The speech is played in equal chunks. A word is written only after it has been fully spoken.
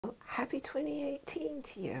Well, happy 2018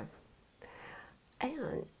 to you.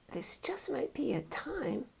 And this just might be a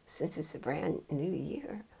time, since it's a brand new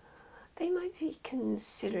year, they might be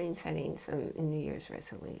considering setting some New Year's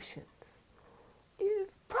resolutions.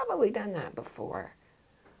 You've probably done that before.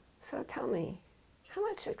 So tell me, how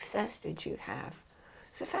much success did you have?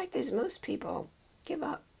 The fact is, most people give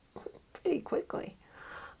up pretty quickly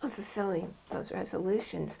on fulfilling those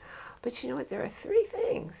resolutions. But you know what? There are 3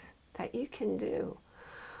 things that you can do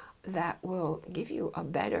that will give you a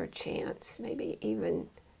better chance, maybe even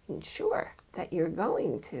ensure that you're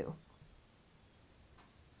going to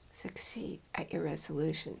succeed at your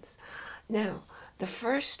resolutions. Now, the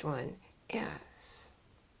first one is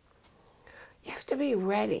you have to be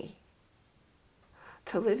ready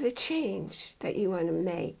to live the change that you want to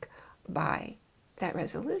make by that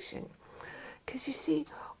resolution. Because you see,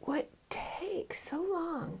 what takes so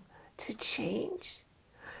long to change,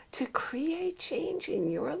 to create change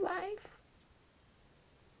in your life,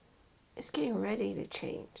 is getting ready to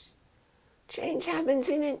change. Change happens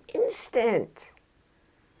in an instant.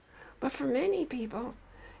 But for many people,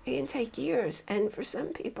 it can take years. And for some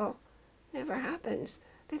people, it never happens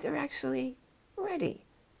that they're actually ready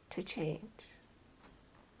to change.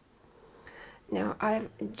 Now, I've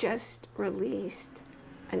just released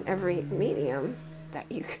on every medium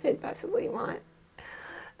that you could possibly want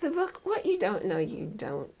the book, What You Don't Know, You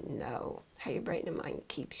Don't Know, How Your Brain and Mind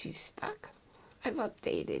Keeps You Stuck. I've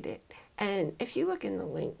updated it. And if you look in the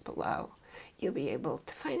link below, you'll be able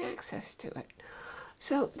to find access to it.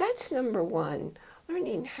 So that's number 1,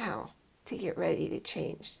 learning how to get ready to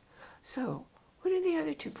change. So what are the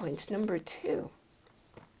other 2 points? Number 2,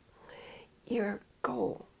 your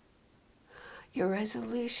goal, your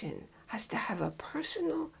resolution has to have a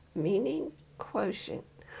personal meaning quotient.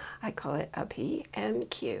 I call it a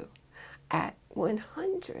PMQ at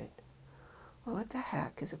 100. Well, what the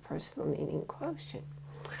heck is a personal meaning quotient?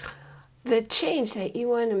 The change that you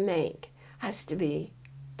want to make has to be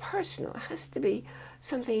personal. It has to be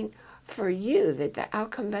something for you, that the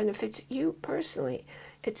outcome benefits you personally.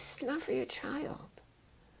 It's not for your child.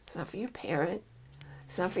 It's not for your parent.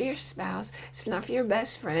 It's not for your spouse. It's not for your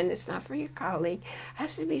best friend. It's not for your colleague. It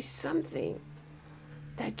has to be something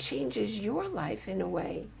that changes your life in a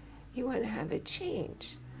way you want to have it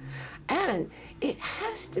change. And it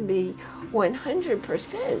has to be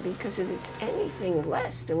 100%, because if it's anything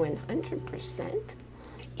less than 100%,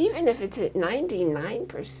 even if it's at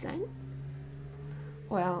 99%,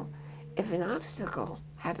 well, if an obstacle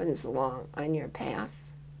happens along on your path,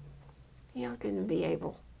 you're not going to be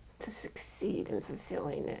able to succeed in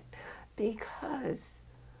fulfilling it, because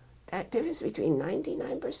that difference between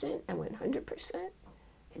 99% and 100%,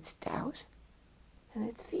 it's doubt and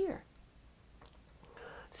it's fear.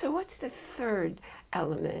 So what's the third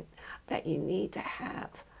element that you need to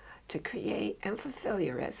have to create and fulfill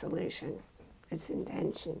your resolution? It's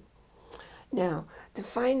intention. Now, to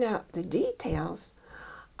find out the details,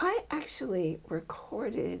 I actually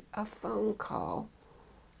recorded a phone call.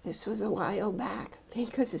 This was a while back,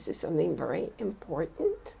 because this is something very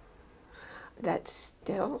important that's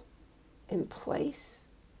still in place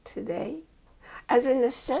today as a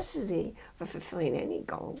necessity for fulfilling any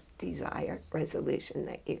goal, desire, resolution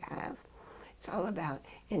that you have. It's all about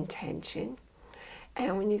intention.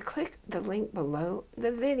 And when you click the link below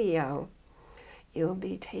the video, you'll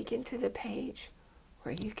be taken to the page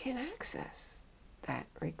where you can access that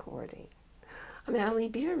recording. I'm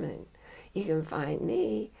Bierman. You can find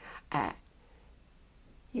me at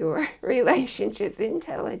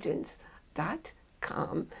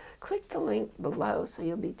yourrelationshipintelligence.com. Click the link below so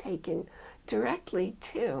you'll be taken directly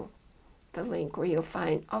to the link where you'll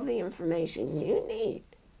find all the information you need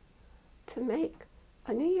to make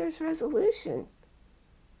a New Year's resolution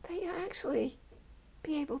that you'll actually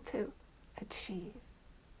be able to achieve.